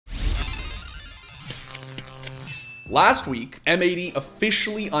Last week, M80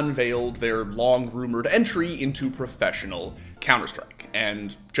 officially unveiled their long-rumored entry into professional Counter-Strike.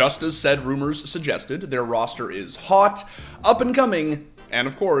 And just as said rumors suggested, their roster is hot, up and coming, and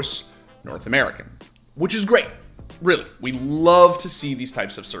of course, North American. Which is great. Really, we love to see these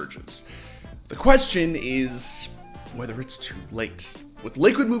types of surges. The question is whether it's too late. With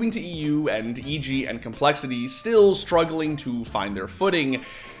Liquid moving to EU and EG and Complexity still struggling to find their footing,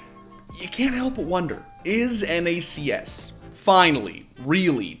 you can't help but wonder, is NACS finally,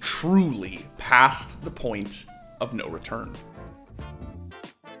 really, truly past the point of no return?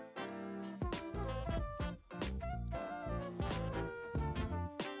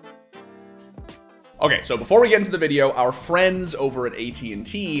 Okay, so before we get into the video, our friends over at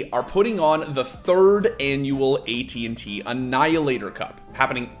AT&T are putting on the third annual AT&T Annihilator Cup,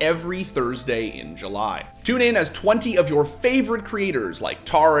 happening every Thursday in July. Tune in as 20 of your favorite creators like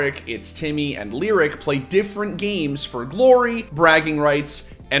Tarek, It's Timmy, and Lyric play different games for glory, bragging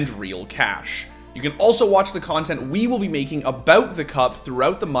rights, and real cash. You can also watch the content we will be making about the Cup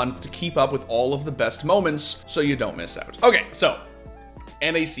throughout the month to keep up with all of the best moments so you don't miss out. Okay, so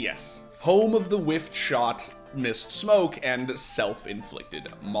NACS. Home of the whiffed shot, missed smoke, and self-inflicted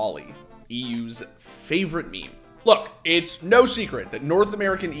molly. EU's favorite meme. Look, it's no secret that North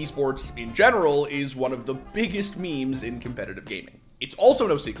American esports in general is one of the biggest memes in competitive gaming. It's also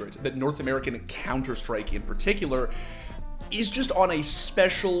no secret that North American Counter-Strike in particular is just on a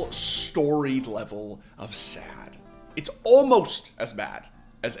special storied level of sad. It's almost as bad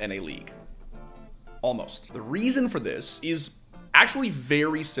as NA League. Almost. The reason for this is actually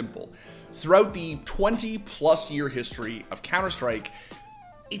very simple. Throughout the 20-plus year history of Counter-Strike,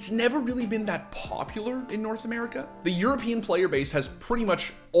 it's never really been that popular in North America. The European player base has pretty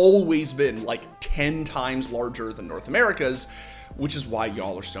much always been like 10 times larger than North America's, which is why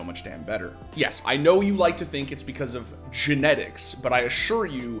y'all are so much damn better. Yes, I know you like to think it's because of genetics, but I assure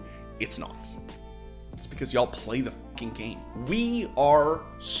you, it's not. It's because y'all play the fucking game. We are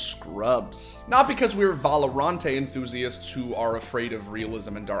scrubs. Not because we're Valorante enthusiasts who are afraid of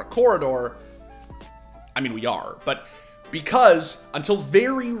realism and Dark Corridor. I mean, we are, but because until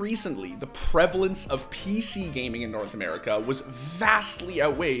very recently, the prevalence of PC gaming in North America was vastly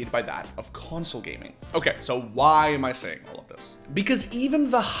outweighed by that of console gaming. Okay, so why am I saying all of this? Because even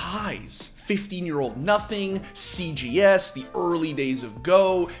the highs, 15-year-old nothing, CGS, the early days of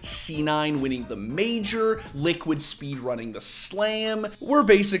Go, C9 winning the major, Liquid speedrunning the slam, were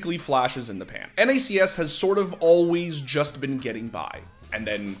basically flashes in the pan. NACS has sort of always just been getting by. And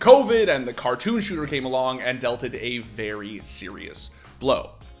then COVID and the cartoon shooter came along and dealt it a very serious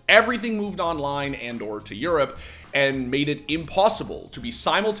blow. Everything moved online and or to Europe and made it impossible to be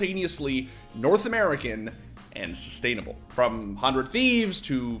simultaneously North American and sustainable. From 100 Thieves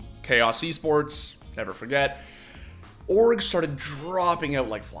to Chaos Esports, never forget, orgs started dropping out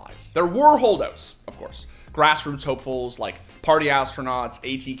like flies. There were holdouts, of course. Grassroots hopefuls like Party Astronauts,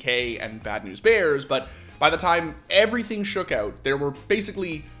 ATK, and Bad News Bears, but by the time everything shook out, there were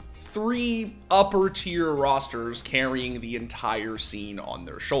basically 3 upper tier rosters carrying the entire scene on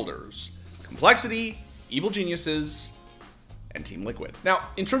their shoulders. Complexity, Evil Geniuses, and Team Liquid. Now,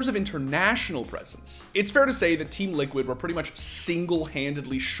 in terms of international presence, it's fair to say that Team Liquid were pretty much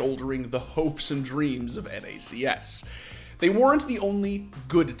single-handedly shouldering the hopes and dreams of NACS. They weren't the only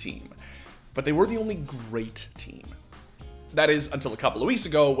good team, but they were the only great team. That is, until a couple of weeks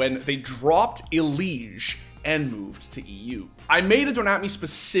ago when they dropped Elige and moved to EU. I made a Don't At Me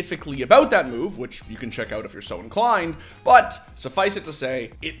specifically about that move, which you can check out if you're so inclined, but suffice it to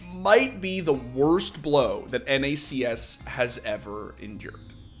say, it might be the worst blow that NACS has ever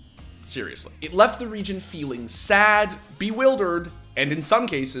endured. Seriously. It left the region feeling sad, bewildered, and in some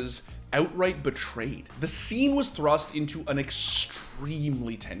cases, outright betrayed. The scene was thrust into an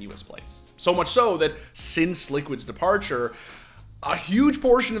extremely tenuous place. So much so that since Liquid's departure, a huge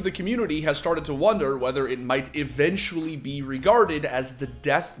portion of the community has started to wonder whether it might eventually be regarded as the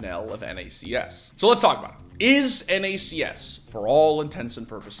death knell of NACS. So let's talk about it. Is NACS, for all intents and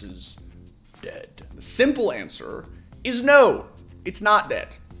purposes, dead? The simple answer is no, it's not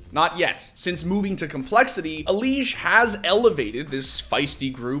dead. Not yet. Since moving to Complexity, Elige has elevated this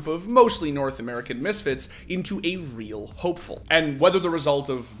feisty group of mostly North American misfits into a real hopeful. And whether the result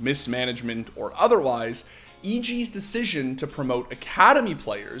of mismanagement or otherwise, EG's decision to promote academy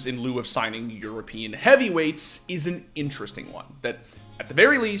players in lieu of signing European heavyweights is an interesting one that, at the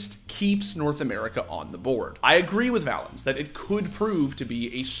very least, keeps North America on the board. I agree with Valens that it could prove to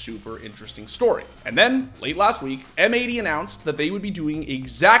be a super interesting story. And then, late last week, M80 announced that they would be doing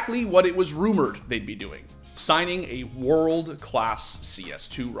exactly what it was rumored they'd be doing. signing a world-class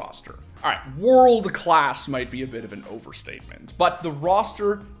CS2 roster. All right, world-class might be a bit of an overstatement, but the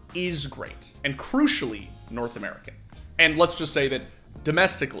roster is great, and crucially, North American. And let's just say that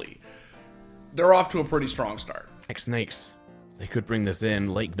domestically, they're off to a pretty strong start. Snakes. They could bring this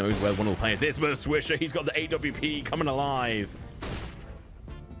in. Lake knows where one of the players is, but Swisher, he's got the AWP coming alive.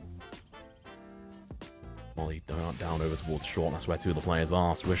 Molly down over towards short. That's where two of the players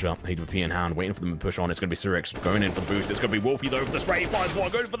are. Swisher, AWP in hand, waiting for them to push on. It's going to be Cyrix going in for the boost. It's going to be Wolfie though for the spray. Finds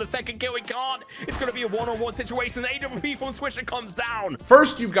one, goes for the second kill. He can't. It's going to be a one-on-one situation. The AWP from Swisher comes down.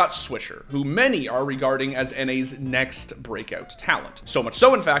 First, you've got Swisher, who many are regarding as NA's next breakout talent. So much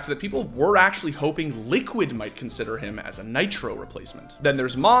so, in fact, that people were actually hoping Liquid might consider him as a Nitro replacement. Then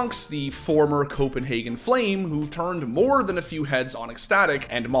there's Monks, the former Copenhagen Flame, who turned more than a few heads on Ecstatic,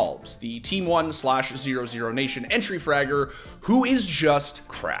 and Malbs, the Team 1/00 Nation entry fragger, who is just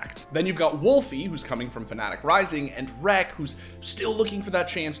cracked. Then you've got Wolfie, who's coming from Fnatic Rising, and Rek, who's still looking for that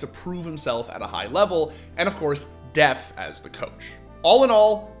chance to prove himself at a high level, and of course, Def as the coach. All in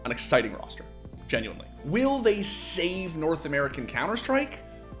all, an exciting roster, genuinely. Will they save North American Counter-Strike?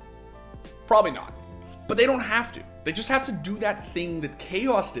 Probably not, but they don't have to. They just have to do that thing that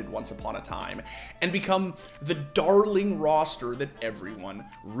Chaos did once upon a time and become the darling roster that everyone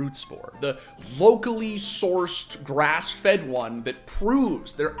roots for. The locally sourced, grass-fed one that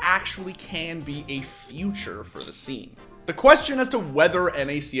proves there actually can be a future for the scene. The question as to whether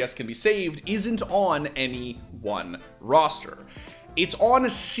NACS can be saved isn't on any one roster. It's on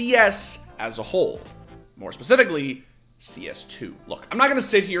CS as a whole. More specifically, CS2. Look, I'm not going to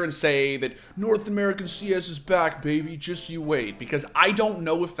sit here and say that North American CS is back, baby, just you wait, because I don't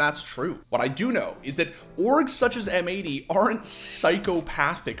know if that's true. What I do know is that orgs such as M80 aren't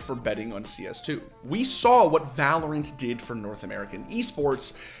psychopathic for betting on CS2. We saw what Valorant did for North American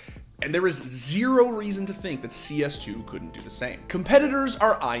esports, and there is zero reason to think that CS2 couldn't do the same. Competitors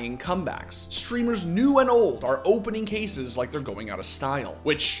are eyeing comebacks. Streamers new and old are opening cases like they're going out of style,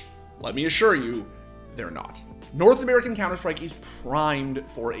 which, let me assure you, they're not. North American Counter-Strike is primed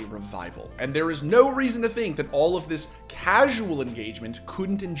for a revival, and there is no reason to think that all of this casual engagement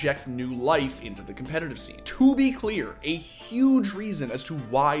couldn't inject new life into the competitive scene. To be clear, a huge reason as to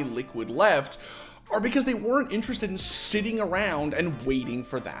why Liquid left are because they weren't interested in sitting around and waiting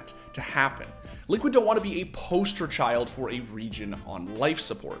for that to happen. Liquid don't want to be a poster child for a region on life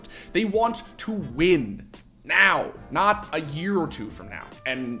support. They want to win now, not a year or two from now.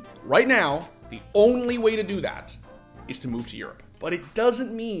 And right now, the only way to do that is to move to Europe. But it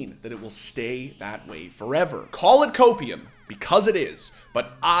doesn't mean that it will stay that way forever. Call it copium, because it is,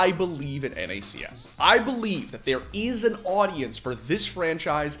 but I believe in NACS. I believe that there is an audience for this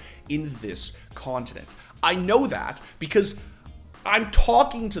franchise in this continent. I know that because I'm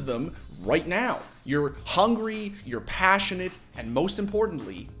talking to them right now. You're hungry, you're passionate, and most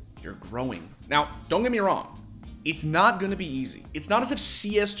importantly, you're growing. Now, don't get me wrong. It's not going to be easy. It's not as if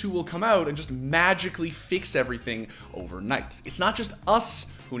CS2 will come out and just magically fix everything overnight. It's not just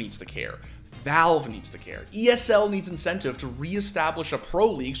us who needs to care. Valve needs to care. ESL needs incentive to reestablish a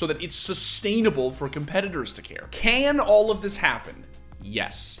pro league so that it's sustainable for competitors to care. Can all of this happen?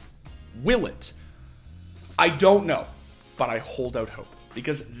 Yes. Will it? I don't know, but I hold out hope,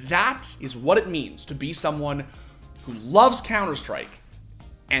 because that is what it means to be someone who loves Counter-Strike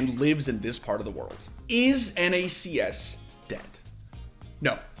and lives in this part of the world. Is NACS dead?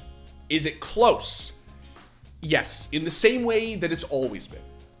 No. Is it close? Yes, in the same way that it's always been.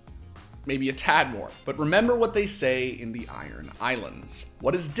 Maybe a tad more, but remember what they say in the Iron Islands.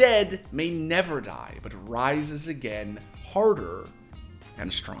 What is dead may never die, but rises again harder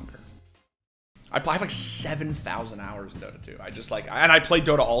and stronger. I have like 7,000 hours in Dota 2. And I played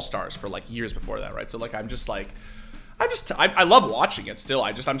Dota All-Stars for like years before that, right? So like, I love watching it still.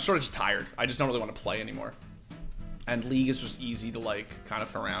 I'm sort of just tired. I just don't really want to play anymore. And League is just easy to like kind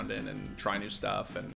of around in and try new stuff. And